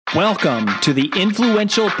Welcome to the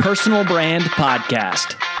Influential Personal Brand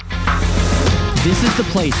Podcast. This is the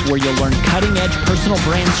place where you'll learn cutting-edge personal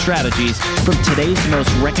brand strategies from today's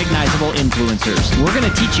most recognizable influencers. We're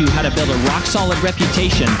going to teach you how to build a rock-solid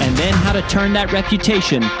reputation and then how to turn that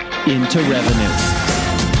reputation into revenue.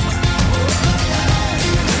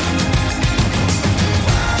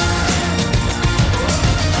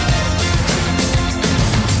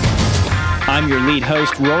 I'm your lead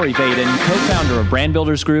host, Rory Vaden, co-founder of Brand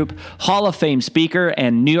Builders Group, Hall of Fame speaker,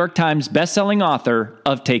 and New York Times bestselling author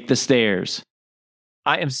of Take the Stairs.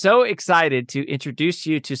 I am so excited to introduce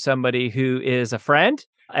you to somebody who is a friend,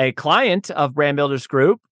 a client of Brand Builders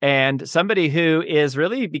Group, and somebody who is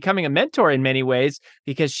really becoming a mentor in many ways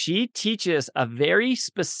because she teaches a very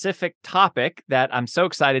specific topic that I'm so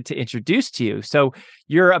excited to introduce to you. So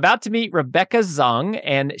you're about to meet Rebecca Zung,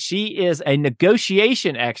 and she is a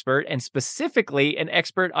negotiation expert and specifically an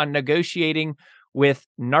expert on negotiating with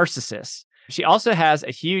narcissists. She also has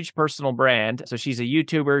a huge personal brand. So she's a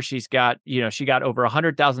YouTuber. She got over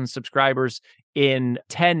 100,000 subscribers in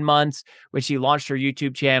 10 months when she launched her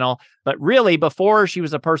YouTube channel. But really, before she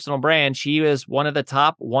was a personal brand, she was one of the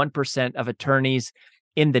top 1% of attorneys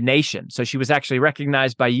in the nation. So she was actually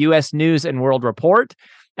recognized by U.S. News and World Report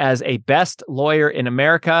as a best lawyer in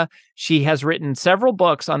America. She has written several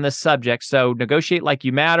books on this subject. So Negotiate Like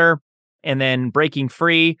You M.A.T.E.R, and then Breaking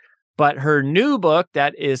Free. But her new book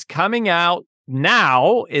that is coming out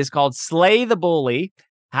now is called Slay the Bully: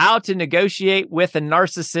 How to Negotiate with a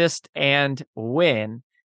Narcissist and Win.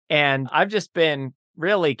 And I've just been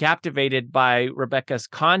really captivated by Rebecca's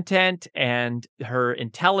content and her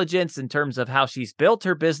intelligence in terms of how she's built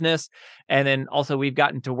her business. And then also we've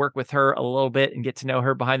gotten to work with her a little bit and get to know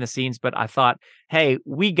her behind the scenes. But I thought, hey,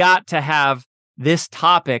 we got to have this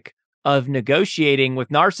topic of negotiating with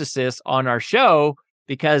narcissists on our show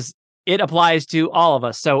because it applies to all of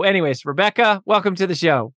us. So anyways, Rebecca, welcome to the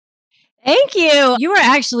show. Thank you. You are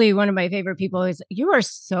actually one of my favorite people. You are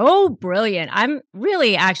so brilliant. I'm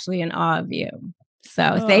really actually in awe of you.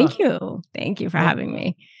 So thank you. Thank you for having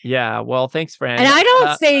me. Yeah. Well, thanks, friend. And I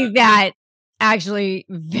don't say that actually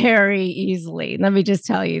very easily. Let me just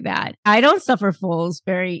tell you that. I don't suffer fools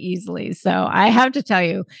very easily. So I have to tell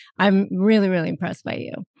you, I'm really, really impressed by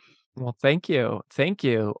you. Well, thank you. Thank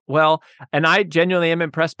you. Well, and I genuinely am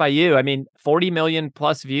impressed by you. I mean, 40 million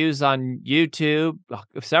plus views on YouTube,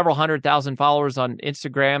 several 100,000 followers on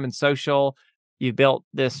Instagram and social. You built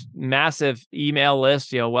this massive email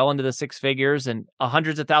list, well into the six figures, and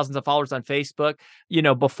hundreds of thousands of followers on Facebook.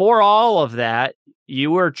 Before all of that, you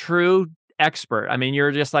were a true expert. I mean,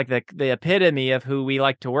 you're just like the epitome of who we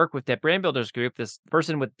like to work with at Brand Builders Group, this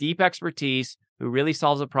person with deep expertise who really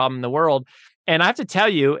solves a problem in the world. And I have to tell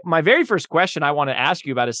you, my very first question I want to ask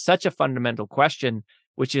you about is such a fundamental question,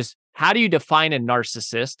 which is, how do you define a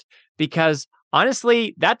narcissist? Because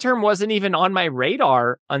honestly, that term wasn't even on my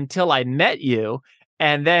radar until I met you.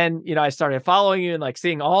 And then, I started following you and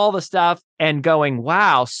seeing all the stuff and going,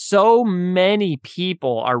 wow, so many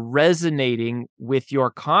people are resonating with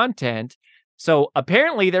your content. So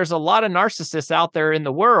apparently there's a lot of narcissists out there in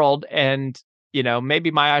the world, and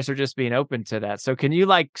maybe my eyes are just being open to that. So can you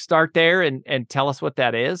start there and tell us what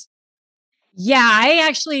that is? Yeah, I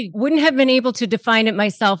actually wouldn't have been able to define it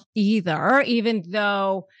myself either, even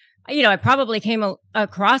though, I probably came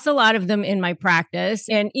across a lot of them in my practice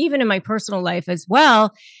and even in my personal life as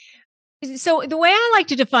well. So the way I like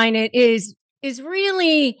to define it is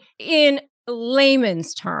really in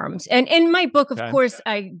layman's terms. And in my book, of course,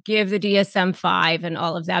 I give the DSM-5 and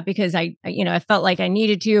all of that because I felt like I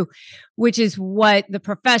needed to, which is what the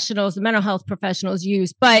mental health professionals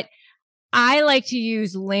use. But I like to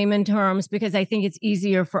use layman terms because I think it's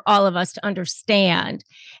easier for all of us to understand.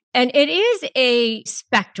 And it is a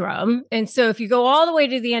spectrum. And so if you go all the way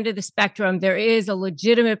to the end of the spectrum, there is a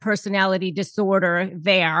legitimate personality disorder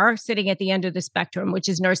there sitting at the end of the spectrum, which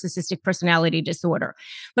is narcissistic personality disorder.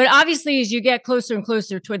 But obviously, as you get closer and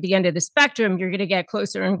closer toward the end of the spectrum, you're going to get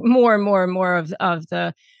closer and more of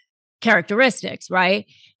the characteristics, right?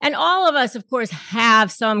 And all of us, of course,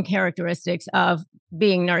 have some characteristics of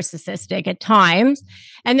being narcissistic at times.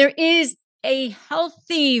 And there is a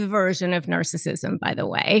healthy version of narcissism, by the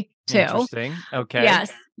way, too. Interesting. Okay.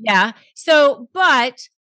 Yes. Yeah. So, but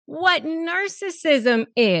what narcissism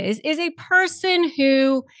is a person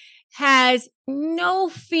who has no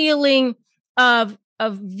feeling of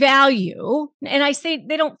value. And I say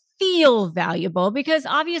they don't feel valuable because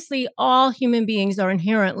obviously all human beings are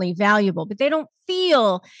inherently valuable, but they don't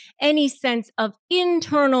feel any sense of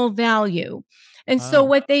internal value. And so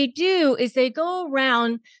what they do is they go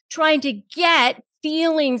around trying to get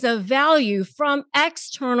feelings of value from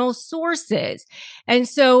external sources. And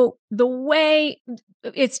so the way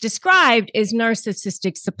it's described is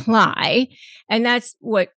narcissistic supply. And that's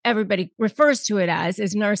what everybody refers to it as,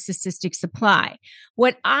 is narcissistic supply.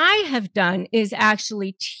 What I have done is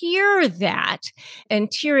actually tier that and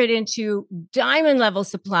tier it into diamond level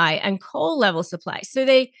supply and coal level supply. So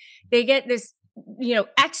they get this,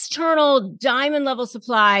 external diamond level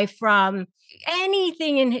supply from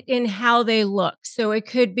anything in how they look. So it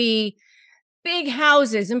could be big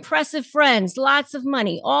houses, impressive friends, lots of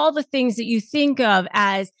money, all the things that you think of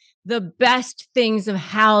as the best things of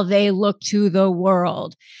how they look to the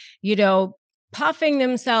world, puffing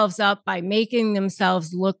themselves up by making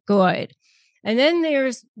themselves look good. And then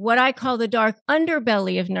there's what I call the dark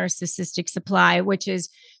underbelly of narcissistic supply, which is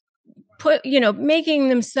making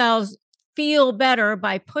themselves feel better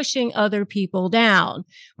by pushing other people down,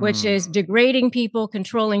 which is degrading people,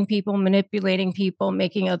 controlling people, manipulating people,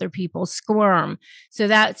 making other people squirm. So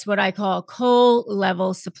that's what I call coal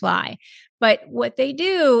level supply. But what they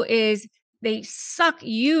do is they suck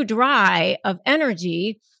you dry of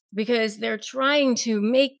energy because they're trying to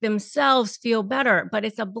make themselves feel better, but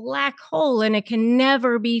it's a black hole and it can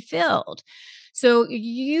never be filled. So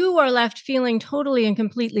you are left feeling totally and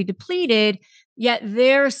completely depleted, yet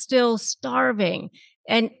they're still starving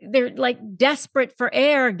and they're like desperate for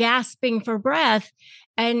air, gasping for breath.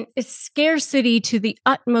 And it's scarcity to the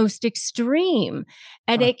utmost extreme.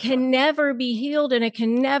 And it can never be healed and it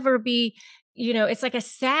can never be, it's like a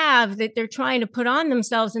salve that they're trying to put on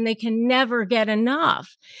themselves and they can never get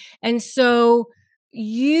enough. And so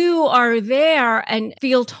you are there and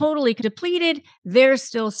feel totally depleted. They're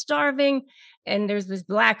still starving. And there's this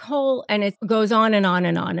black hole and it goes on and on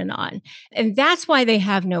and on and on. And that's why they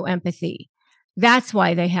have no empathy. That's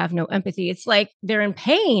why they have no empathy. It's like they're in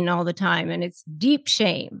pain all the time and it's deep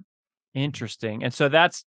shame. Interesting. And so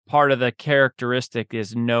that's part of the characteristic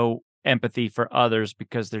is no empathy for others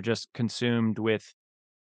because they're just consumed with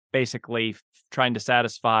basically trying to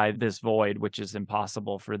satisfy this void, which is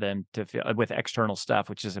impossible for them to fill with external stuff,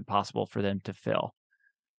 which is impossible for them to fill.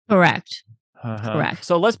 Correct. Correct.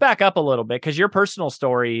 So let's back up a little bit because your personal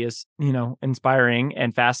story is, inspiring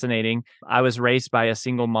and fascinating. I was raised by a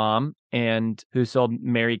single mom and who sold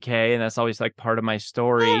Mary Kay, and that's always like part of my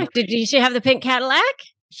story. Did she have the pink Cadillac?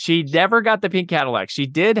 She never got the pink Cadillac. She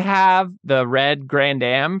did have the red Grand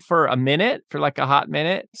Am for like a hot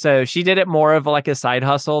minute. So she did it more of like a side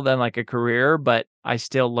hustle than like a career, but I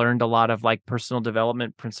still learned a lot of like personal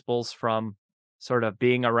development principles from sort of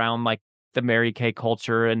being around like the Mary Kay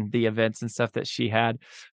culture and the events and stuff that she had.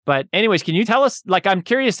 But anyways, can you tell us, like, I'm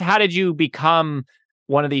curious, how did you become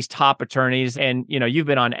one of these top attorneys? And, you've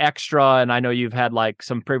been on Extra, and I know you've had like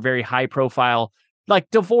some very high profile, like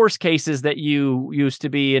divorce cases that you used to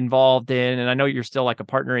be involved in. And I know you're still like a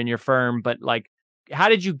partner in your firm, but like, how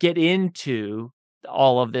did you get into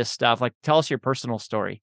all of this stuff? Like, tell us your personal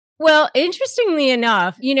story. Well, interestingly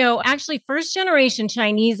enough, actually first generation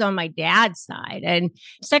Chinese on my dad's side and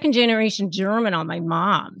second generation German on my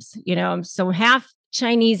mom's, so half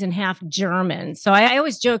Chinese and half German. So I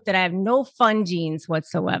always joke that I have no fun genes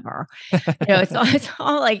whatsoever. It's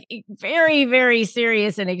all like very, very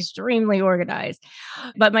serious and extremely organized.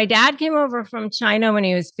 But my dad came over from China when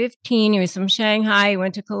he was 15. He was from Shanghai. He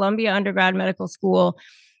went to Columbia Undergrad Medical School.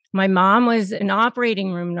 My mom was an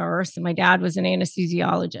operating room nurse and my dad was an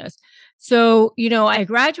anesthesiologist. So, I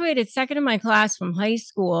graduated second in my class from high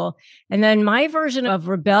school. And then my version of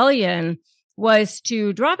rebellion was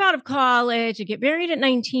to drop out of college and get married at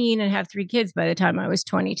 19 and have 3 kids by the time I was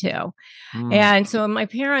 22. And so my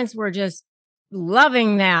parents were just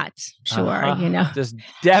loving that. Sure. Just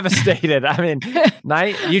devastated. I mean,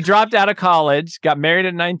 you dropped out of college, got married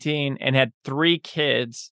at 19 and had 3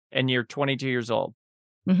 kids and you're 22 years old.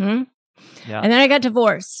 Mm-hmm. Yeah. And then I got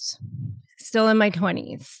divorced, still in my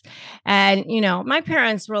 20s. And, my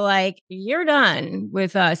parents were like, you're done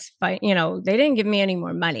with us. They didn't give me any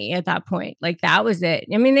more money at that point. Like that was it.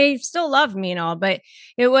 I mean, they still loved me and all, but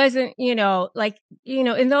it wasn't,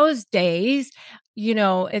 in those days,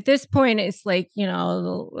 at this point, it's like,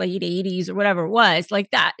 the late 80s or whatever it was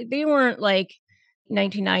like that. They weren't like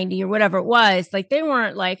 1990 or whatever it was, like they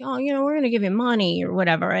weren't like, oh, we're going to give you money or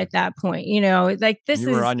whatever at that point, like this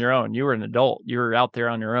you were on your own. You were an adult. You were out there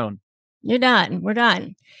on your own. You're done. We're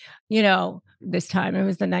done. This time it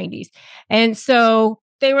was the 90s. And so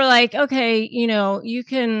they were like, okay, you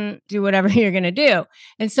can do whatever you're going to do.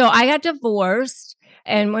 And so I got divorced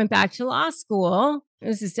and went back to law school.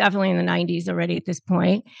 This is definitely in the 90s already at this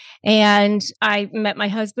point. And I met my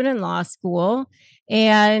husband in law school.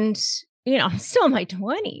 And I'm still in my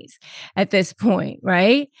 20s at this point,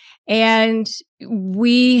 right? And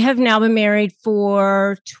we have now been married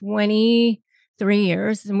for 23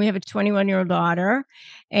 years, and we have a 21-year-old daughter.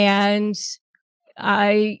 And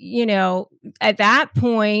at that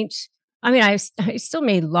point, I still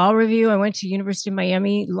made law review. I went to University of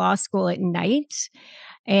Miami Law School at night.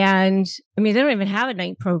 And they don't even have a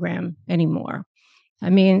night program anymore.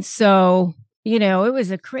 So, it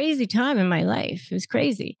was a crazy time in my life. It was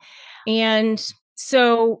crazy. And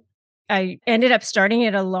so I ended up starting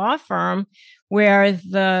at a law firm where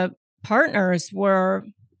the partners were,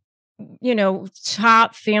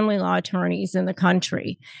 top family law attorneys in the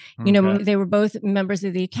country. Okay. They were both members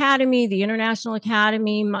of the academy, the International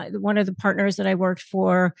Academy. One of the partners that I worked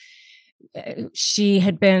for, she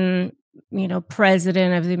had been,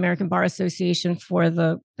 president of the American Bar Association for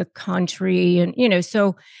the country. And,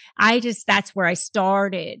 so that's where I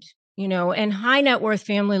started. And high net worth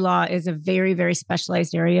family law is a very, very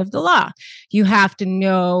specialized area of the law. You have to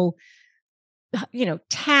know,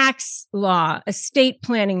 tax law, estate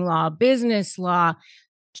planning law, business law,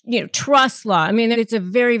 trust law. It's a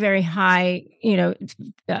very, very high,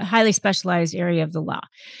 highly specialized area of the law.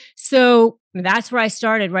 So that's where I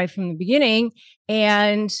started right from the beginning.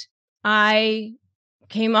 And I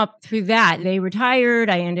came up through that. They retired.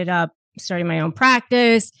 I ended up starting my own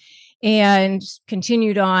practice and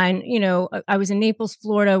continued on. I was in Naples,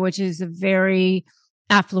 Florida, which is a very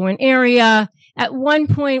affluent area. At one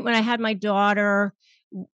point when I had my daughter,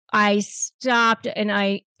 I stopped and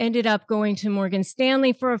I ended up going to Morgan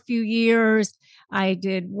Stanley for a few years. I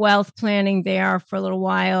did wealth planning there for a little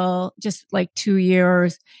while, just like 2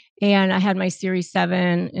 years. And I had my Series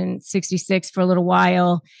 7 and 66 for a little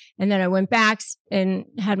while. And then I went back and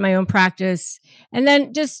had my own practice. And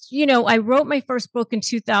then I wrote my first book in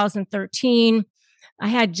 2013. I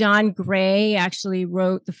had John Gray actually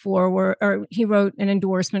wrote the foreword, or he wrote an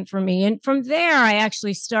endorsement for me. And from there, I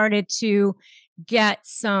actually started to get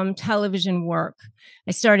some television work.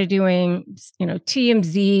 I started doing,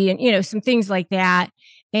 TMZ and, some things like that.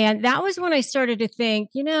 And that was when I started to think,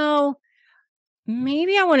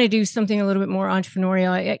 maybe I want to do something a little bit more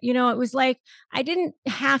entrepreneurial. It was like I didn't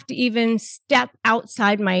have to even step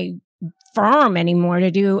outside my firm anymore to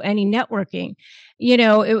do any networking.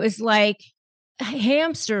 It was like a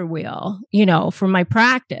hamster wheel, for my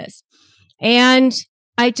practice. And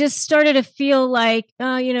I just started to feel like,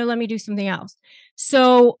 let me do something else.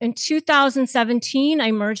 So in 2017,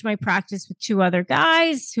 I merged my practice with two other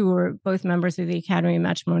guys who were both members of the Academy of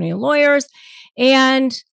Matrimonial Lawyers.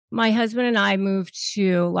 And my husband and I moved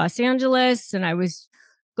to Los Angeles, and I was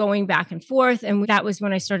going back and forth. And that was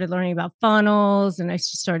when I started learning about funnels, and I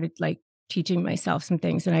started teaching myself some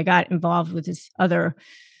things. And I got involved with this other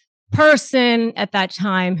person at that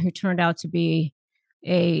time who turned out to be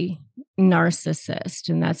a narcissist.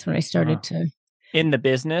 And that's when I started to... In the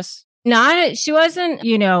business? She wasn't,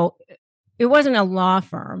 it wasn't a law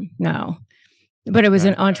firm, no. But it was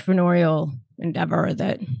an entrepreneurial endeavor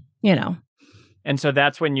that, And so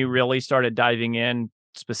that's when you really started diving in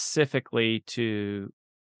specifically to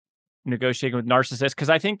negotiating with narcissists. Because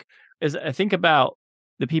I think about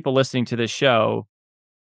the people listening to this show,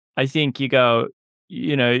 I think you go,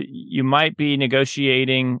 you might be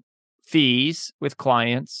negotiating fees with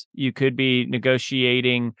clients. You could be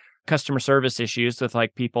negotiating customer service issues with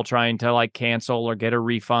people trying to cancel or get a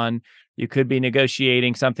refund. You could be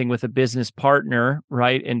negotiating something with a business partner,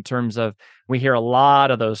 right? In terms of, we hear a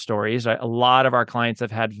lot of those stories, right? A lot of our clients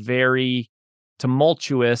have had very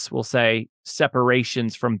tumultuous, we'll say,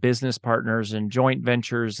 separations from business partners and joint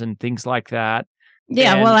ventures and things like that.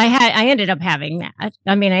 Yeah, well, I ended up having that. I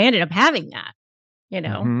ended up having that,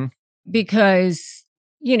 because,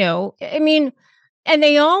 and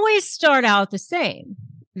they always start out the same,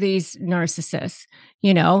 these narcissists,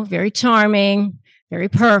 very charming, very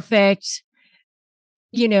perfect.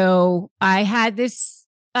 I had this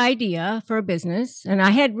idea for a business, and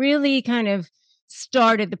I had really kind of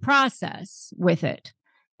started the process with it.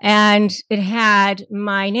 And it had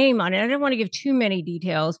my name on it. I don't want to give too many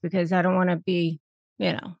details because I don't want to be,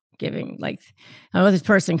 giving this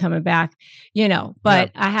person coming back,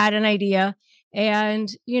 but I had an idea, and,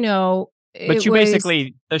 but you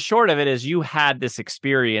basically, the short of it is you had this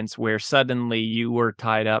experience where suddenly you were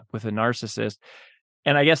tied up with a narcissist.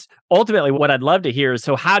 And I guess ultimately what I'd love to hear is,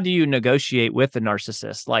 so how do you negotiate with the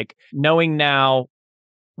narcissist? Knowing now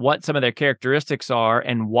what some of their characteristics are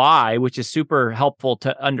and why, which is super helpful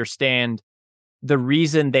to understand the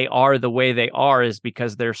reason they are the way they are is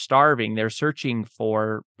because they're starving. They're searching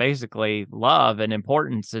for basically love and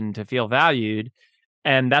importance and to feel valued.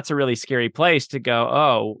 And that's a really scary place to go,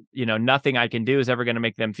 oh, nothing I can do is ever going to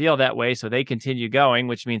make them feel that way. So they continue going,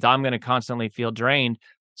 which means I'm going to constantly feel drained.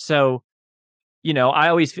 So, I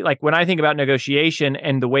always feel like when I think about negotiation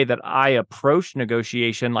and the way that I approach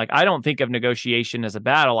negotiation, like I don't think of negotiation as a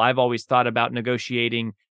battle. I've always thought about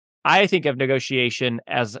negotiating. I think of negotiation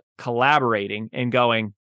as collaborating and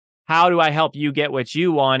going, how do I help you get what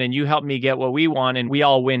you want and you help me get what we want and we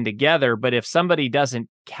all win together? But if somebody doesn't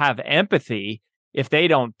have empathy, if they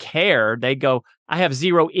don't care, they go, I have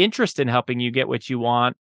zero interest in helping you get what you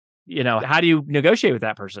want. How do you negotiate with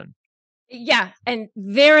that person? Yeah. And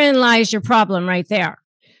therein lies your problem right there.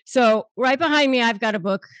 So right behind me, I've got a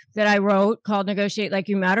book that I wrote called Negotiate Like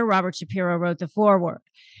You M.A.T.T.E.R. Robert Shapiro wrote the foreword.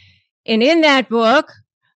 And in that book,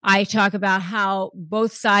 I talk about how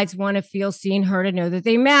both sides want to feel seen, heard, and know that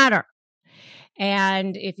they matter.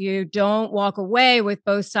 And if you don't walk away with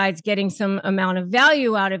both sides getting some amount of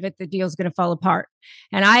value out of it, the deal's going to fall apart.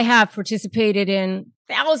 And I have participated in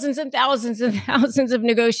thousands and thousands and thousands of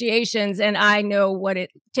negotiations, and I know what it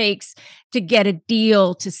takes to get a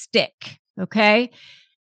deal to stick. Okay.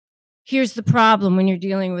 Here's the problem when you're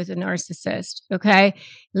dealing with a narcissist. Okay.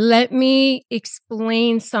 Let me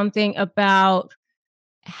explain something about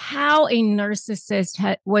how a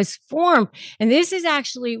narcissist was formed. And this is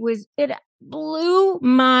actually it blew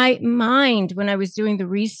my mind when I was doing the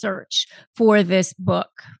research for this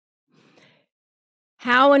book.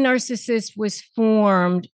 How a narcissist was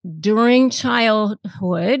formed during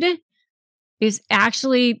childhood is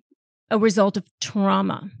actually a result of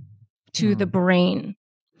trauma to the brain.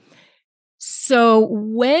 So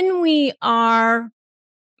when we are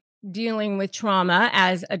dealing with trauma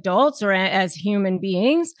as adults or as human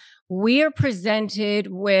beings, we are presented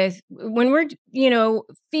with, when we're,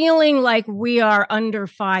 feeling like we are under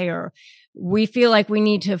fire, we feel like we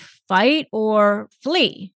need to fight or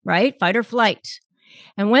flee, right? Fight or flight.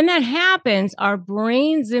 And when that happens, our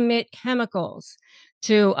brains emit chemicals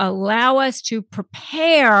to allow us to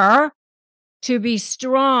prepare to be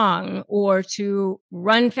strong or to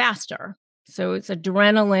run faster. So it's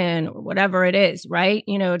adrenaline or whatever it is, right?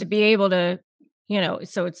 To be able to,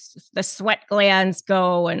 so it's the sweat glands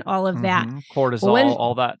go and all of that. Cortisol,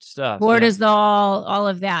 all that stuff. Cortisol, all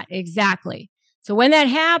of that. Exactly. So when that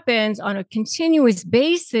happens on a continuous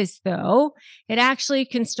basis, though, it actually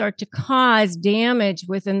can start to cause damage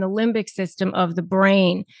within the limbic system of the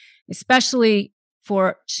brain, especially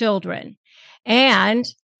for children. And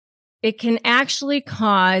it can actually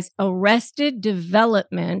cause arrested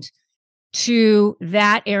development to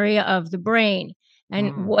that area of the brain.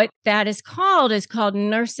 And what that is called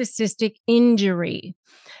narcissistic injury.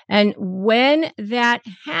 And when that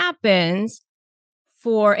happens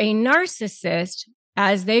for a narcissist,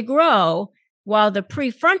 as they grow, while the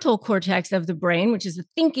prefrontal cortex of the brain, which is the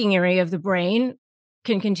thinking area of the brain,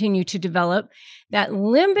 can continue to develop, that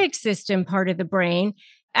limbic system part of the brain,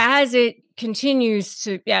 as it continues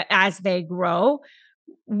to, as they grow,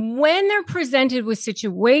 when they're presented with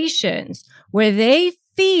situations where they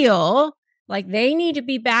feel like they need to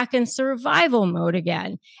be back in survival mode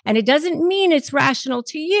again, and it doesn't mean it's rational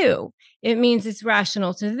to you, it means it's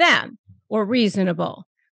rational to them or reasonable.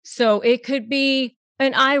 So it could be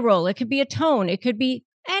an eye roll, it could be a tone, it could be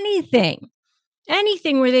anything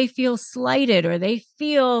where they feel slighted or they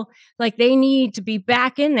feel like they need to be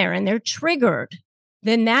back in there and they're triggered,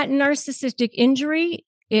 then that narcissistic injury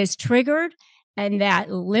is triggered. And that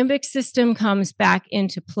limbic system comes back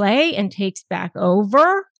into play and takes back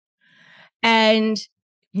over. And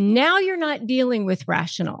now you're not dealing with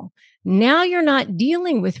rational. Now you're not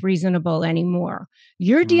dealing with reasonable anymore.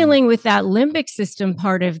 You're dealing with that limbic system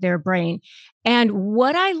part of their brain. And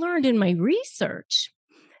what I learned in my research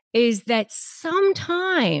is that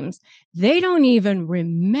sometimes they don't even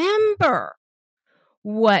remember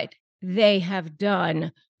what they have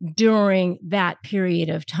done during that period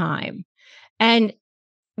of time. And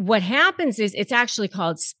what happens is it's actually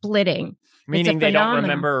called splitting. Meaning they don't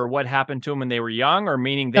remember what happened to them when they were young, or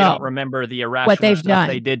meaning they don't remember the irrational stuff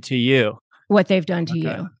they did to you? What they've done to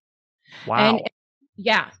you. Wow.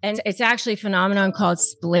 And it's actually a phenomenon called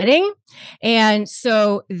splitting. And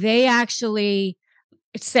so they actually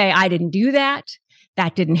say, I didn't do that.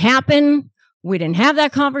 That didn't happen. We didn't have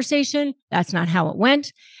that conversation. That's not how it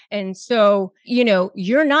went. And so,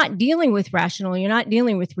 you're not dealing with rational. You're not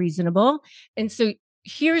dealing with reasonable. And so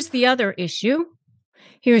here's the other issue.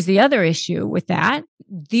 Here's the other issue with that.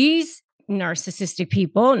 These narcissistic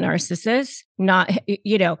people, narcissists,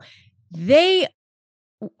 they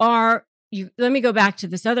are, let me go back to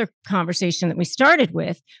this other conversation that we started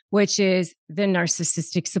with, which is the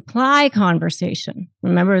narcissistic supply conversation.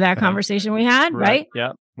 Remember that conversation we had, right?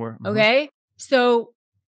 Yeah. Okay. So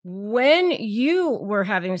when you were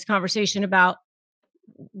having this conversation about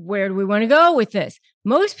where do we want to go with this,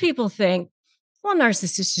 most people think, well,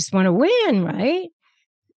 narcissists just want to win, right?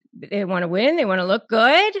 They want to win. They want to look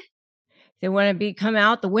good. They want to come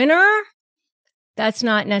out the winner. That's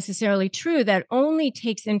not necessarily true. That only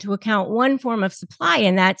takes into account one form of supply,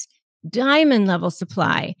 and that's diamond level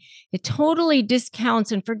supply. It totally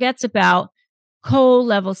discounts and forgets about coal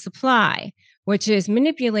level supply, which is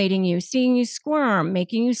manipulating you, seeing you squirm,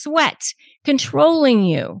 making you sweat, controlling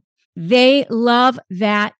you. They love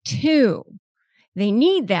that too. They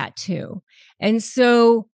need that too. And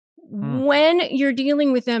so when you're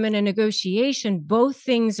dealing with them in a negotiation, both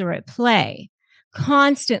things are at play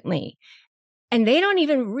constantly. And they don't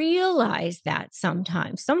even realize that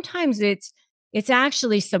sometimes. Sometimes it's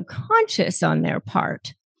actually subconscious on their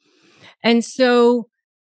part. And so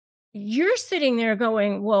you're sitting there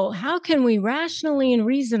going, well, how can we rationally and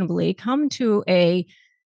reasonably come to a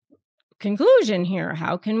conclusion here?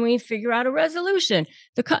 How can we figure out a resolution?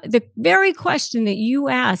 The very question that you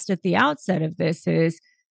asked at the outset of this is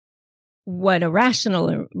what a rational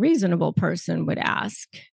and reasonable person would ask.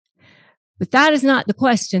 But that is not the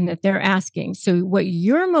question that they're asking. So what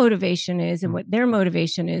your motivation is and what their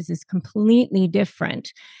motivation is completely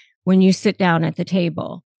different when you sit down at the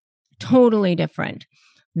table. Totally different.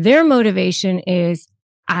 Their motivation is,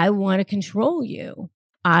 I want to control you.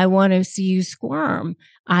 I want to see you squirm.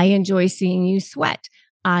 I enjoy seeing you sweat.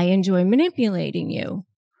 I enjoy manipulating you.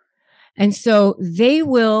 And so they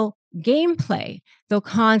will gameplay. They'll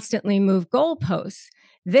constantly move goalposts.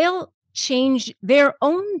 They'll change their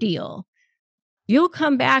own deal. You'll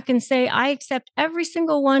come back and say, I accept every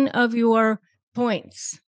single one of your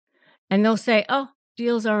points. And they'll say, oh,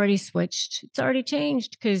 deal's already switched. It's already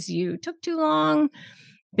changed because you took too long,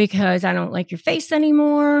 because I don't like your face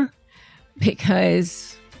anymore,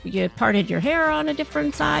 because you parted your hair on a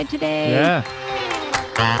different side today. Yeah.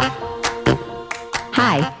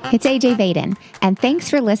 Hi, it's AJ Vaden, and thanks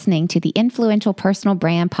for listening to the Influential Personal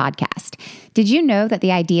Brand Podcast. Did you know that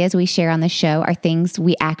the ideas we share on the show are things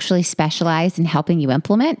we actually specialize in helping you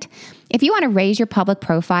implement? If you want to raise your public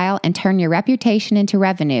profile and turn your reputation into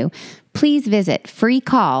revenue, please visit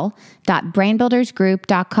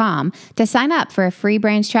freecall.brandbuildersgroup.com to sign up for a free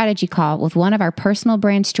brand strategy call with one of our personal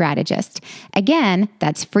brand strategists. Again,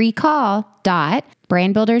 that's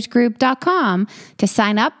freecall.brandbuildersgroup.com to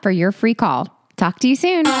sign up for your free call. Talk to you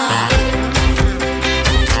soon.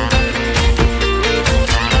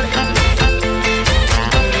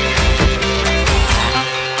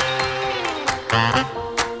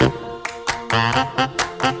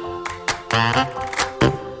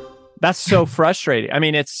 That's so frustrating. I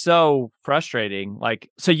mean, it's so frustrating. Like,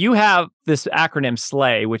 so you have this acronym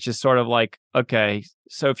SLAY, which is sort of like, okay,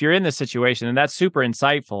 so if you're in this situation, and that's super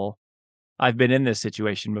insightful, I've been in this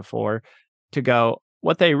situation before, to go,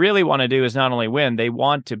 what they really want to do is not only win, they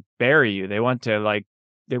want to bury you. They want to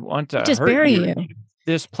just hurt bury you.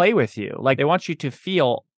 Just play with you. Like, they want you to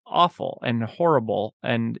feel awful and horrible.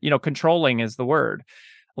 And, controlling is the word.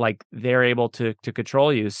 Like, they're able to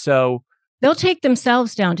control you. So they'll take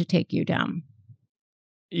themselves down to take you down.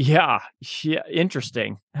 Yeah.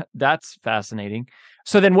 Interesting. That's fascinating.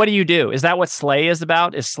 So then what do you do? Is that what SLAY is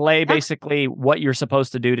about? Is SLAY basically what you're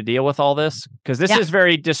supposed to do to deal with all this? Because this is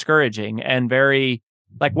very discouraging and very,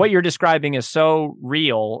 like, what you're describing is so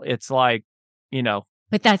real. It's like,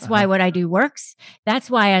 But that's why what I do works. That's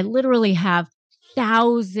why I literally have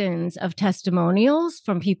thousands of testimonials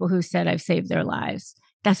from people who said I've saved their lives.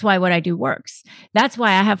 That's why what I do works. That's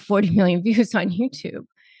why I have 40 million views on YouTube.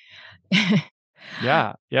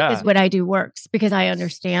 Yeah. Because what I do works, because I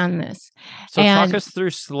understand this. So talk us through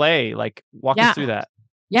SLAY, like walk us through that.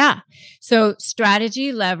 Yeah. So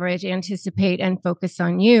strategy, leverage, anticipate, and focus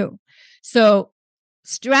on you. So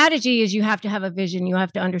strategy is you have to have a vision. You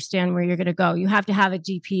have to understand where you're going to go. You have to have a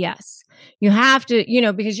GPS. You have to,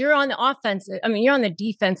 because you're on the offensive. I mean, you're on the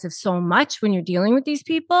defensive so much when you're dealing with these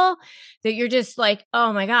people that you're just like,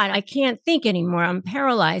 oh my God, I can't think anymore. I'm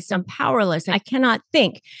paralyzed. I'm powerless. I cannot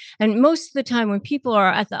think. And most of the time when people are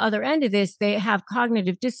at the other end of this, they have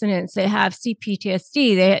cognitive dissonance. They have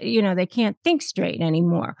CPTSD. They can't think straight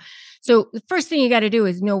anymore. So the first thing you got to do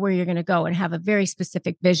is know where you're going to go and have a very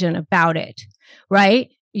specific vision about it, right?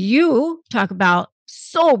 You talk about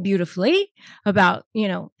so beautifully about,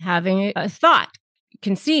 having a thought,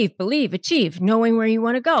 conceive, believe, achieve, knowing where you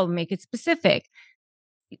want to go, make it specific.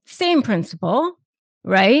 Same principle,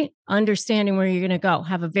 right? Understanding where you're going to go,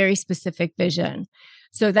 have a very specific vision.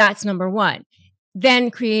 So that's number one. Then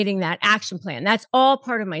creating that action plan. That's all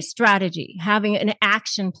part of my strategy, having an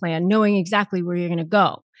action plan, knowing exactly where you're going to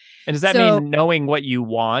go. And does that mean knowing what you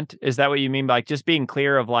want? Is that what you mean by like just being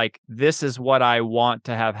clear of like, this is what I want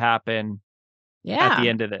to have happen at the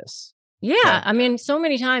end of this? Yeah. Okay. I mean, so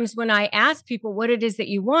many times when I ask people what it is that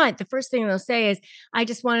you want, the first thing they'll say is, I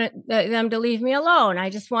just want them to leave me alone.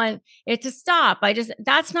 I just want it to stop.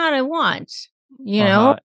 That's not what I want, you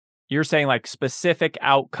know? You're saying like specific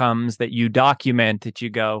outcomes that you document that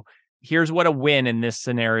you go, here's what a win in this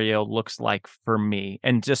scenario looks like for me.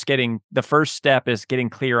 And just the first step is getting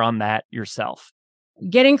clear on that yourself.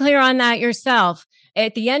 Getting clear on that yourself.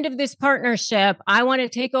 At the end of this partnership, I want to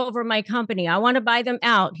take over my company. I want to buy them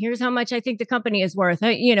out. Here's how much I think the company is worth,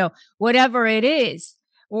 whatever it is.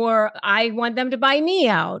 Or I want them to buy me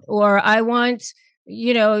out. Or I want,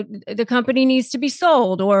 the company needs to be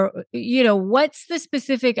sold. Or, what's the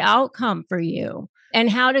specific outcome for you? And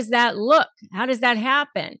how does that look? How does that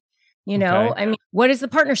happen? I mean, what does the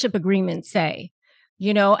partnership agreement say?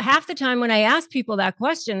 Half the time when I ask people that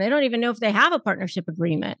question, they don't even know if they have a partnership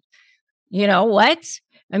agreement. What?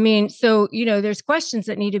 I mean, so, there's questions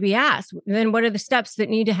that need to be asked. Then what are the steps that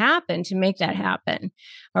need to happen to make that happen?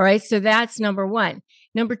 All right. So that's number one.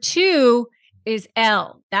 Number two is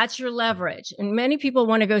L. That's your leverage. And many people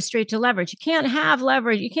want to go straight to leverage. You can't have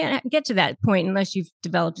leverage. You can't get to that point unless you've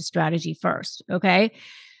developed a strategy first. Okay.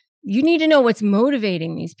 You need to know what's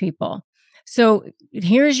motivating these people. So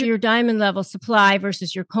here's your diamond level supply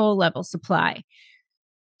versus your coal level supply.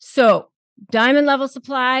 So diamond level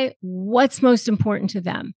supply, what's most important to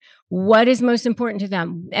them? What is most important to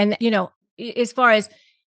them? And, as far as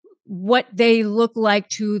what they look like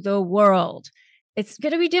to the world, it's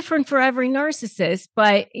going to be different for every narcissist,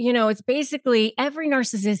 but, it's basically every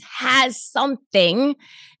narcissist has something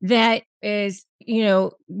that is,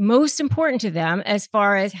 most important to them as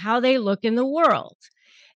far as how they look in the world.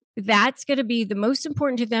 That's going to be the most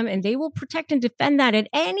important to them, and they will protect and defend that at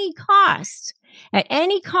any cost. At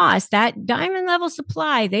any cost, that diamond level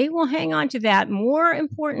supply, they will hang on to that more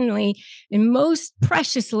importantly and most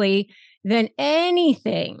preciously than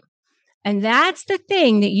anything. And that's the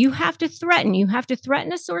thing that you have to threaten. You have to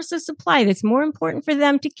threaten a source of supply that's more important for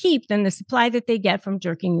them to keep than the supply that they get from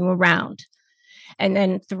jerking you around. And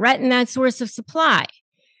then threaten that source of supply.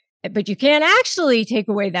 But you can't actually take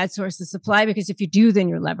away that source of supply, because if you do, then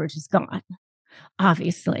your leverage is gone,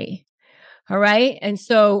 obviously. All right. And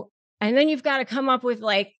then you've got to come up with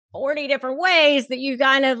like 40 different ways that you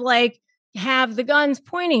kind of like have the guns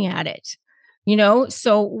pointing at it.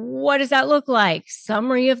 So what does that look like?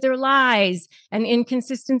 Summary of their lies and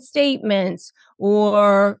inconsistent statements,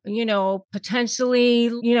 or, potentially,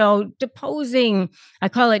 deposing. I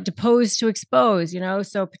call it depose to expose,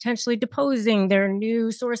 so potentially deposing their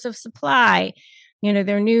new source of supply,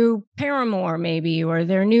 their new paramour maybe, or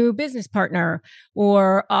their new business partner,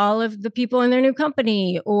 or all of the people in their new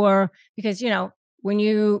company, or because, a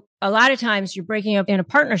lot of times you're breaking up in a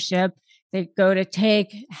partnership, they go to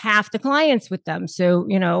take half the clients with them. So,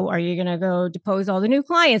 are you going to go depose all the new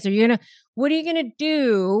clients? What are you going to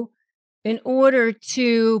do in order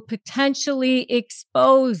to potentially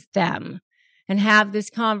expose them and have this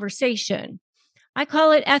conversation? I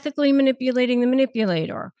call it ethically manipulating the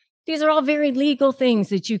manipulator. These are all very legal things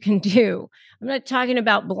that you can do. I'm not talking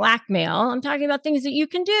about blackmail. I'm talking about things that you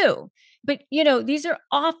can do. But, these are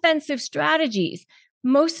offensive strategies.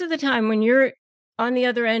 Most of the time when you're on the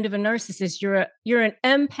other end of a narcissist, you're an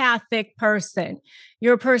empathic person.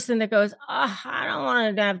 You're a person that goes, I don't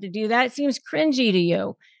want to have to do that. It seems cringy to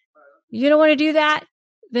you. You don't want to do that?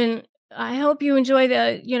 Then I hope you enjoy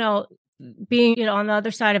being, on the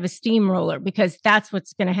other side of a steamroller, because that's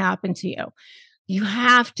what's going to happen to you. You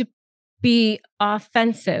have to be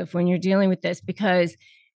offensive when you're dealing with this, because,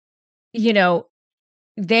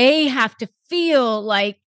 they have to feel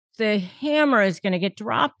like the hammer is going to get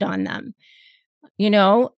dropped on them.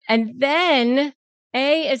 And then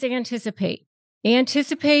A is anticipate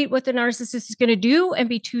what the narcissist is going to do and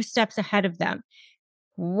be 2 steps ahead of them.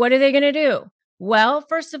 What are they going to do? Well,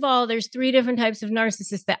 first of all, there's 3 different types of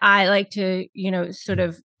narcissists that I like to, sort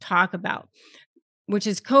of talk about, which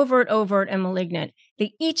is covert, overt, and malignant.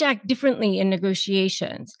 They each act differently in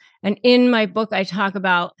negotiations. And in my book, I talk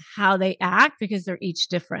about how they act, because they're each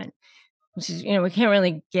different. Which is, we can't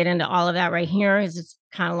really get into all of that right here, because it's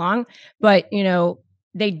kind of long, but,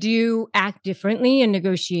 they do act differently in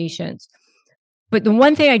negotiations. But the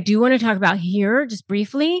one thing I do want to talk about here, just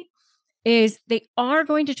briefly, is they are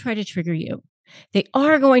going to try to trigger you. They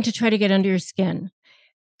are going to try to get under your skin.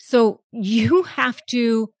 So you have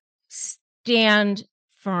to stand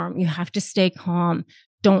firm. You have to stay calm.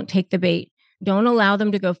 Don't take the bait. Don't allow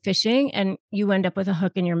them to go fishing and you end up with a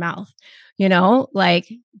hook in your mouth.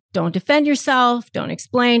 Don't defend yourself. Don't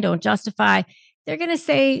explain. Don't justify. they're going to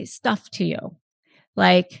say stuff to you.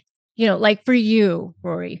 Like, like for you,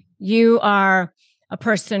 Rory, you are a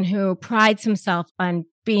person who prides himself on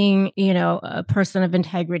being, a person of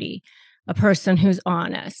integrity, a person who's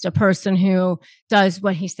honest, a person who does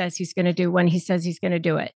what he says he's going to do when he says he's going to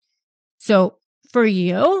do it. So for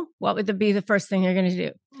you, what would be the first thing you're going to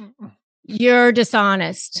do? You're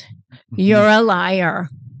dishonest. You're a liar.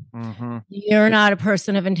 You're not a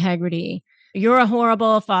person of integrity. You're a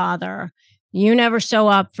horrible father. You never show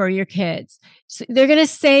up for your kids. So they're going to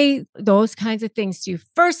say those kinds of things to you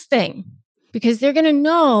first thing, because they're going to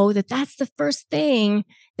know that that's the first thing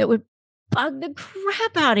that would bug the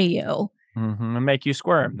crap out of you. And make you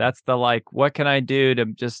squirm. That's the what can I do to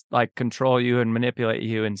just control you and manipulate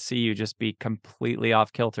you and see you just be completely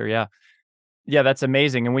off kilter? Yeah. Yeah, that's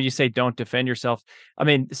amazing. And when you say don't defend yourself, I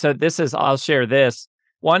mean, so I'll share this.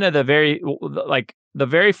 One of the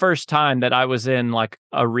very first time that I was in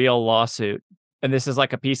a real lawsuit, and this is a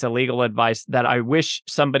piece of legal advice that I wish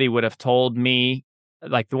somebody would have told me.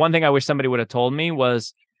 The one thing I wish somebody would have told me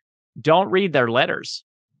was, don't read their letters.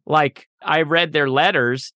 I read their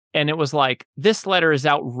letters and it was this letter is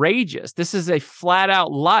outrageous. This is a flat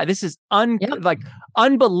out lie. This is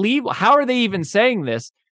unbelievable. How are they even saying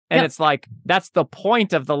this? And it's that's the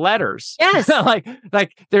point of the letters. Yes.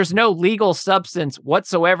 There's no legal substance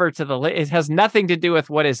whatsoever to it has nothing to do with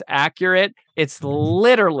what is accurate. It's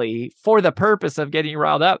literally for the purpose of getting you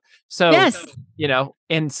riled up. So,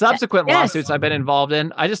 in subsequent lawsuits I've been involved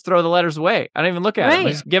in, I just throw the letters away. I don't even look at them.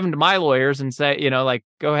 I just give them to my lawyers and say,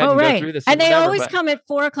 go ahead and go through this. And they always come at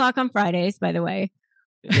 4:00 on Fridays, by the way.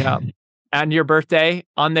 Yeah. And your birthday,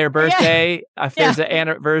 on their birthday, if there's an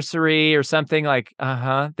anniversary or something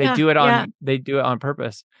they do it on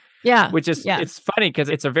purpose. Yeah. Which is, it's funny because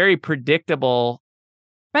it's a very predictable.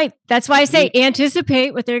 Right. That's why I say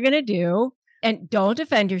anticipate what they're going to do and don't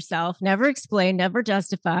defend yourself. Never explain, never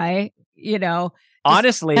justify,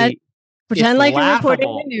 honestly, pretend like you're reporting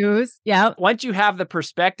the news. Yeah. Once you have the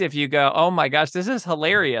perspective, you go, oh my gosh, this is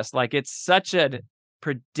hilarious. It's such a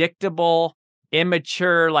predictable,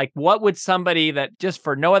 immature, what would somebody that just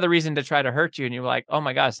for no other reason to try to hurt you, and you're like, oh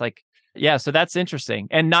my gosh, so that's interesting.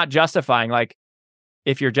 And not justifying,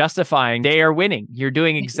 if you're justifying, they are winning. You're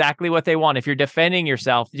doing exactly what they want. If you're defending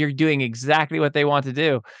yourself, you're doing exactly what they want to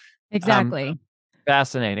do. Exactly.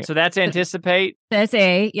 Fascinating. So that's anticipate. That's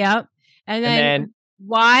A. Yep. And then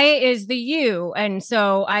Y is the U. And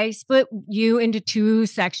so I split you into two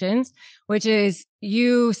sections, which is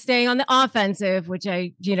you staying on the offensive, which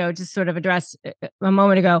I, just sort of addressed a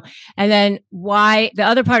moment ago. And then Y, the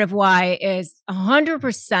other part of Y is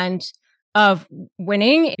 100% of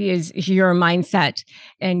winning is your mindset,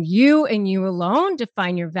 and you alone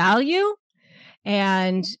define your value.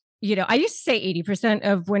 And I used to say 80%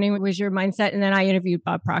 of winning was your mindset. And then I interviewed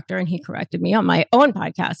Bob Proctor and he corrected me on my own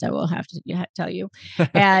podcast. I will have to tell you.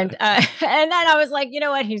 And then I was like, you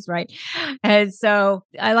know what? He's right. And so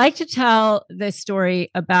I like to tell this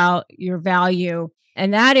story about your value.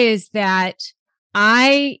 And that is that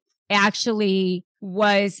I actually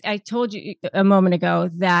I told you a moment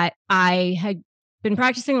ago that I had been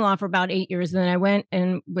practicing law for about 8 years. And then I went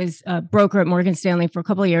and was a broker at Morgan Stanley for a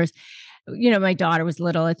couple of years. My daughter was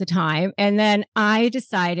little at the time. And then I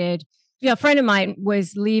decided, a friend of mine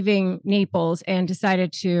was leaving Naples and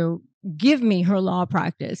decided to give me her law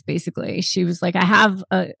practice. Basically, she was like, I have,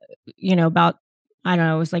 about, I don't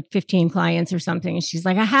know, it was 15 clients or something. And she's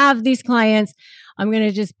like, I have these clients. I'm going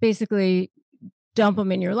to just basically dump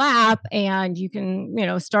them in your lap and you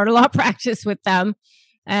can, start a law practice with them.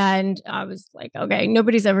 And I was like, okay,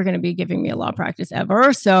 nobody's ever going to be giving me a law practice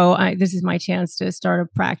ever. So this is my chance to start a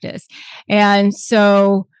practice. And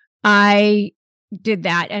so I did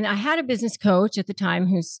that. And I had a business coach at the time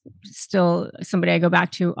who's still somebody I go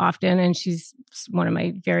back to often. And she's one of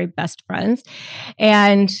my very best friends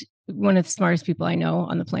and one of the smartest people I know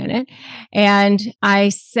on the planet. And I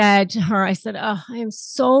said to her, oh, I am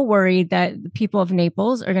so worried that the people of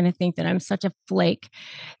Naples are going to think that I'm such a flake.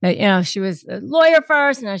 That, she was a lawyer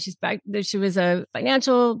first, and now she's back. She was a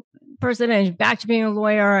financial person and back to being a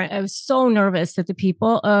lawyer. I was so nervous that the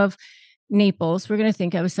people of Naples were going to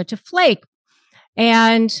think I was such a flake.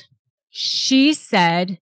 And she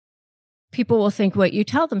said, people will think what you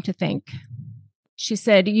tell them to think. She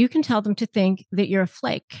said, you can tell them to think that you're a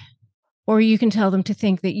flake, or you can tell them to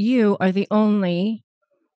think that you are the only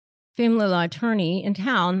family law attorney in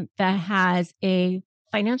town that has a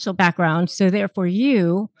financial background. So therefore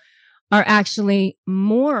you are actually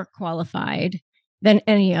more qualified than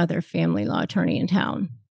any other family law attorney in town.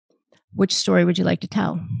 Which story would you like to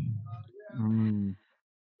tell?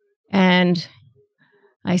 And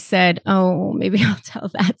I said, oh, maybe I'll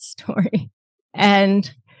tell that story.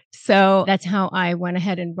 And so that's how I went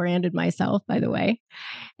ahead and branded myself, by the way.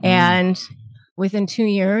 And within 2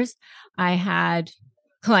 years, I had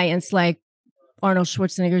clients like Arnold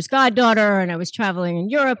Schwarzenegger's goddaughter, and I was traveling in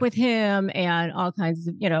Europe with him and all kinds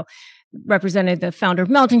of, represented the founder of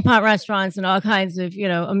Melting Pot restaurants and all kinds of,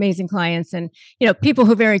 amazing clients and, people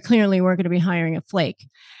who very clearly weren't going to be hiring a flake.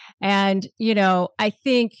 And, I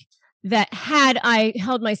think that had I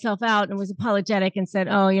held myself out and was apologetic and said,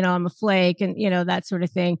 oh, I'm a flake and, that sort of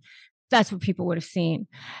thing, that's what people would have seen.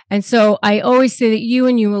 And so I always say that you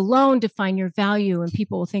and you alone define your value and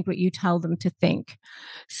people will think what you tell them to think.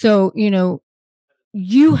 So,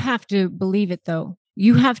 you have to believe it though.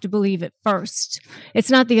 You have to believe it first. It's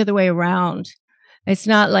not the other way around. It's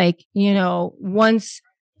not like, once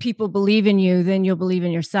people believe in you, then you'll believe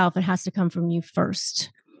in yourself. It has to come from you first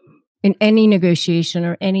in any negotiation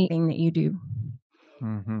or anything that you do.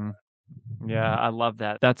 Mm-hmm. Yeah, I love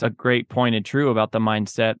that. That's a great point and true about the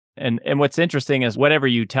mindset. And what's interesting is whatever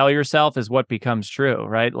you tell yourself is what becomes true,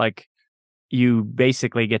 right? Like you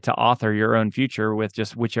basically get to author your own future with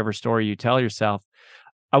just whichever story you tell yourself.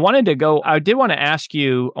 I wanted to go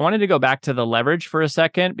back to the leverage for a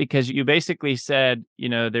second, because you basically said,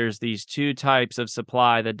 there's these two types of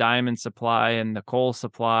supply, the diamond supply and the coal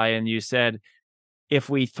supply. And you said, if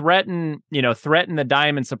we threaten the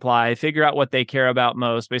diamond supply, figure out what they care about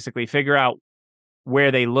most, basically figure out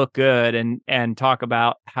where they look good and talk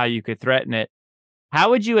about how you could threaten it.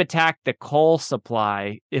 How would you attack the coal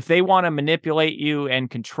supply if they want to manipulate you and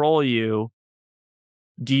control you?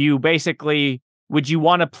 Would you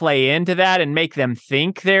want to play into that and make them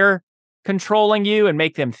think they're controlling you and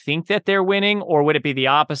make them think that they're winning? Or would it be the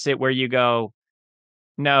opposite where you go,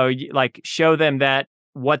 no, like show them that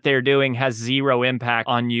what they're doing has zero impact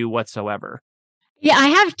on you whatsoever? Yeah, I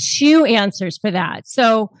have two answers for that.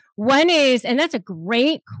 So one is, and that's a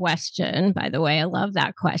great question, by the way, I love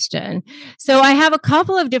that question. So I have a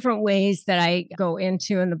couple of different ways that I go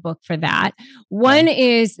into in the book for that. One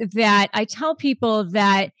is that I tell people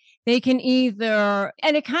that they can either,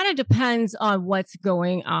 and it kind of depends on what's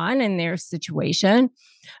going on in their situation.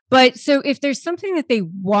 But so if there's something that they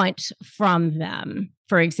want from them,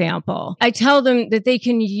 for example, I tell them that they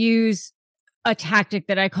can use a tactic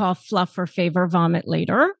that I call fluff or favor, vomit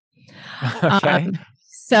later. Okay.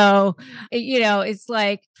 So, it's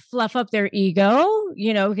like fluff up their ego,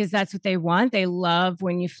 because that's what they want. They love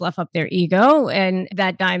when you fluff up their ego, and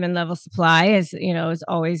that diamond level supply is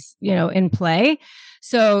always, in play.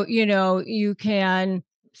 So, you can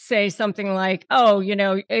say something like, oh,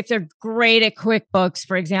 if they're great at QuickBooks,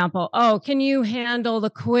 for example, oh, can you handle the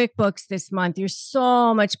QuickBooks this month? You're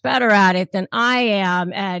so much better at it than I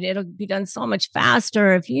am, and it'll be done so much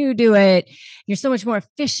faster if you do it. You're so much more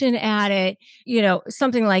efficient at it,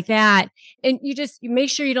 something like that. And you make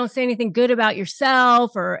sure you don't say anything good about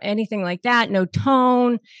yourself or anything like that. No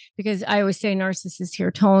tone, because I always say narcissists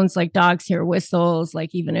hear tones like dogs hear whistles.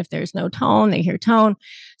 Like even if there's no tone, they hear tone.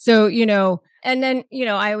 So, and then,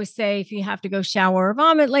 I always say, if you have to go shower or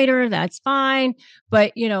vomit later, that's fine.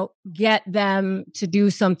 But, get them to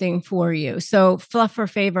do something for you. So fluff or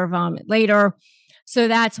favor, vomit later. So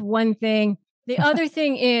that's one thing. The other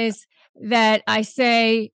thing is that I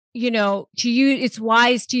say, it's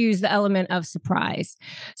wise to use the element of surprise.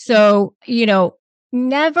 So,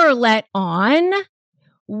 never let on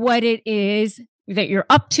what it is that you're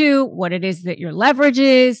up to, what it is that your leverage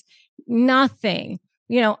is, nothing.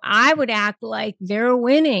 I would act like they're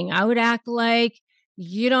winning. I would act like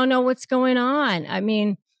you don't know what's going on. I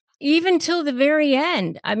mean, even till the very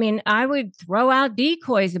end. I mean, I would throw out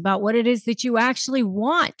decoys about what it is that you actually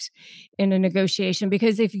want in a negotiation,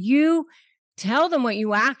 because if you tell them what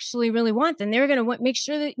you actually really want, then they're going to make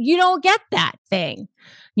sure that you don't get that thing,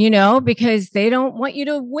 because they don't want you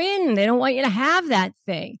to win. They don't want you to have that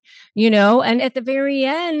thing, and at the very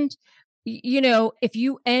end, if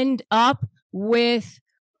you end up with,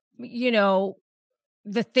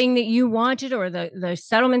 the thing that you wanted or the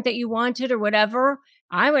settlement that you wanted or whatever,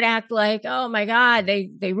 I would act like, oh my God,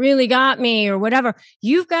 they really got me or whatever.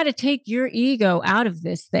 You've got to take your ego out of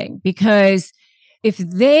this thing, because if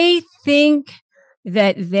they think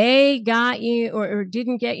that they got you or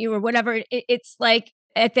didn't get you or whatever, it's like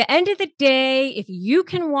at the end of the day, if you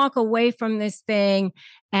can walk away from this thing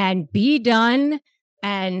and be done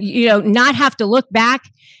and, not have to look back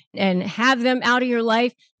and have them out of your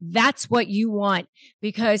life, that's what you want.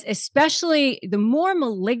 Because especially the more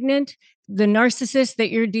malignant the narcissist that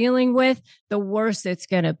you're dealing with, the worse it's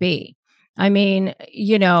going to be. I mean,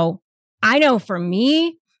 I know for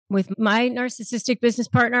me, with my narcissistic business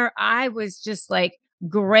partner, I was just like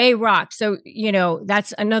gray rock. So,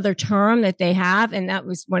 that's another term that they have. And that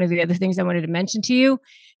was one of the other things I wanted to mention to you.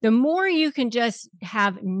 The more you can just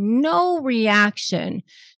have no reaction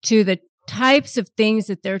to the types of things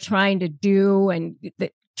that they're trying to do and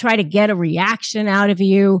that try to get a reaction out of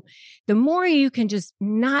you, the more you can just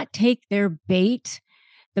not take their bait,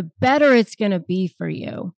 the better it's going to be for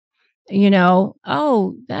you.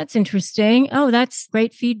 Oh, that's interesting. Oh, that's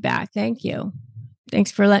great feedback. Thank you.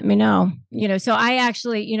 Thanks for letting me know. So I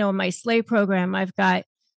actually, in my SLAY program, I've got,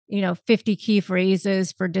 50 key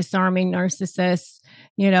phrases for disarming narcissists,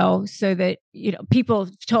 so that, people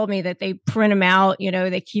told me that they print them out,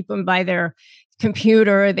 they keep them by their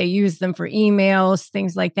computer, they use them for emails,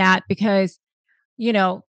 things like that, because,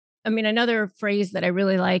 another phrase that I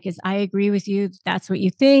really like is, I agree with you. That's what you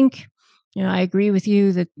think. I agree with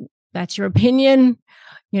you that that's your opinion.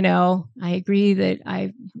 I agree that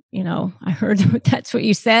I heard that's what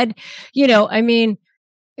you said.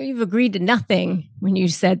 You've agreed to nothing when you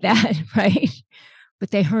said that, right? But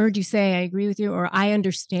they heard you say, I agree with you, or I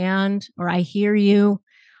understand, or I hear you,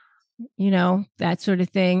 that sort of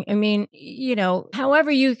thing. However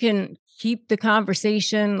you can keep the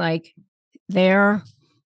conversation like there,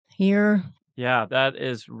 here. Yeah, that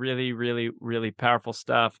is really, really, really powerful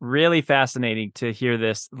stuff. Really fascinating to hear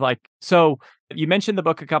this. So you mentioned the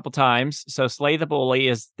book a couple times. So Slay the Bully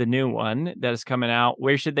is the new one that is coming out.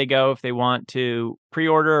 Where should they go if they want to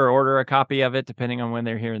pre-order or order a copy of it, depending on when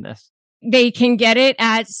they're hearing this? They can get it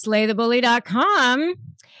at slaythebully.com.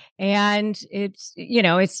 And it's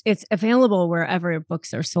available wherever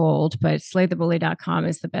books are sold, but slaythebully.com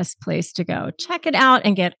is the best place to go. Check it out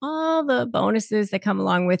and get all the bonuses that come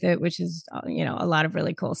along with it, which is, a lot of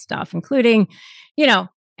really cool stuff, including,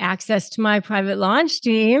 access to my private launch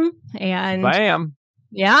team and bam.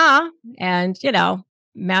 Yeah. And,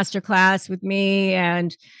 masterclass with me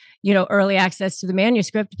and, early access to the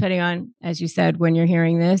manuscript, depending on, as you said, when you're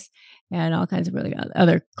hearing this, and all kinds of really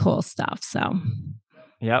other cool stuff. So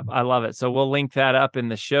yep, I love it. So we'll link that up in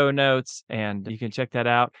the show notes and you can check that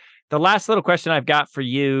out. The last little question I've got for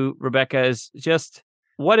you, Rebecca, is just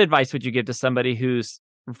what advice would you give to somebody who's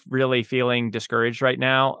really feeling discouraged right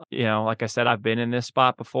now? Like I said, I've been in this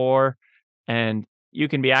spot before, and you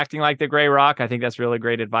can be acting like the gray rock. I think that's really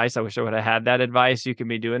great advice. I wish I would have had that advice. You can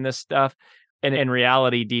be doing this stuff. And in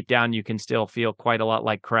reality, deep down, you can still feel quite a lot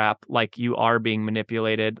like crap, like you are being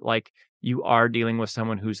manipulated, like you are dealing with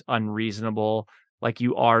someone who's unreasonable, like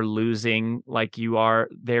you are losing, like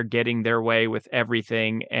they're getting their way with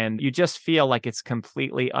everything. And you just feel like it's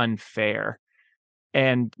completely unfair.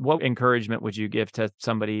 And what encouragement would you give to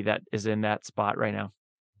somebody that is in that spot right now?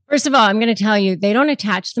 First of all, I'm going to tell you, they don't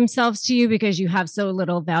attach themselves to you because you have so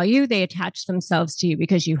little value. They attach themselves to you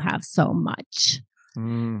because you have so much.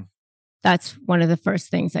 That's one of the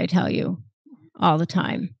first things I tell you all the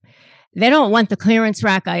time. They don't want the clearance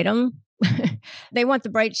rack item. They want the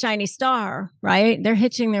bright, shiny star, right? They're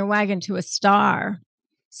hitching their wagon to a star.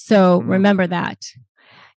 So remember that.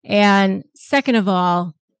 And second of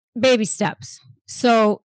all, baby steps.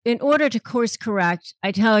 So in order to course correct,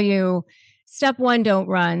 I tell you, step 1, don't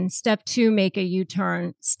run. Step 2, make a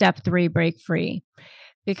U-turn. Step 3, break free.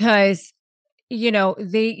 Because,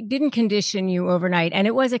 they didn't condition you overnight. And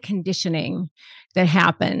it was a conditioning that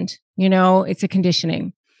happened. It's a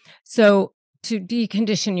conditioning. So to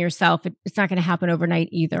decondition yourself, it's not going to happen overnight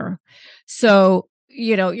either. So,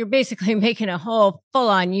 you're basically making a whole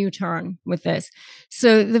full-on U-turn with this.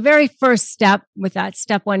 So the very first step with that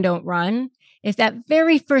step 1, don't run, is that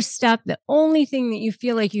very first step, the only thing that you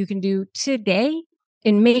feel like you can do today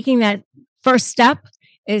in making that first step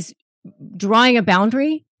is drawing a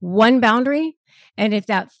boundary, one boundary. And if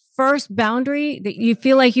that first boundary that you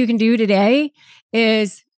feel like you can do today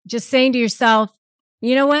is just saying to yourself,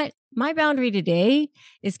 you know what? My boundary today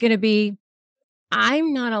is going to be,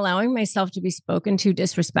 I'm not allowing myself to be spoken to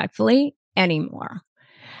disrespectfully anymore.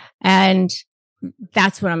 And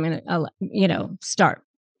that's what I'm going to, start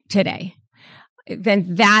today.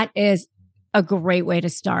 Then that is a great way to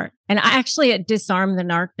start. And I actually at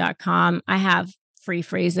disarmthenarc.com, I have free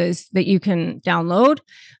phrases that you can download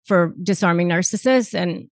for disarming narcissists,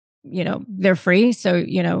 and, they're free. So,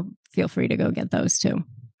 feel free to go get those too.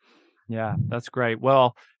 Yeah, that's great.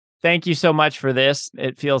 Well, thank you so much for this.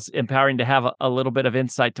 It feels empowering to have a little bit of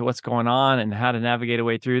insight to what's going on and how to navigate a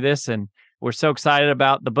way through this. And we're so excited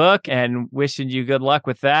about the book and wishing you good luck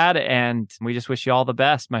with that. And we just wish you all the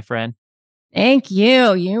best, my friend. Thank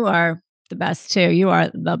you. You are the best too. You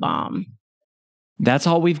are the bomb. That's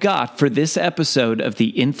all we've got for this episode of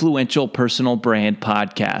the Influential Personal Brand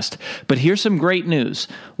Podcast. But here's some great news.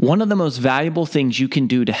 One of the most valuable things you can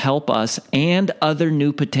do to help us and other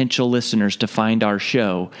new potential listeners to find our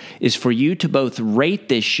show is for you to both rate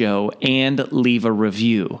this show and leave a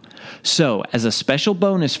review. So, as a special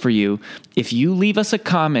bonus for you, if you leave us a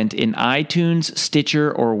comment in iTunes,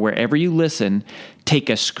 Stitcher, or wherever you listen,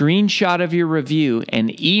 take a screenshot of your review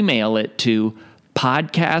and email it to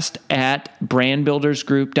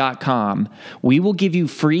podcast@brandbuildersgroup.com. We will give you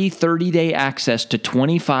free 30-day access to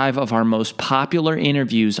 25 of our most popular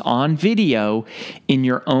interviews on video in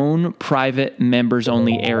your own private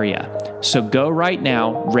members-only area. So go right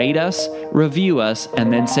now, rate us, review us,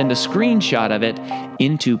 and then send a screenshot of it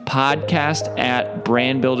into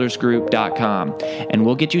podcast@brandbuildersgroup.com. And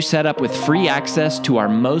we'll get you set up with free access to our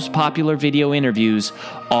most popular video interviews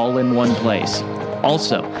all in one place.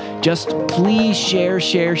 Also, just please share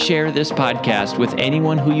this podcast with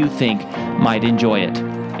anyone who you think might enjoy it.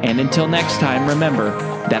 And until next time, remember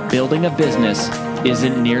that building a business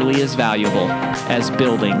isn't nearly as valuable as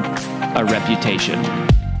building a reputation.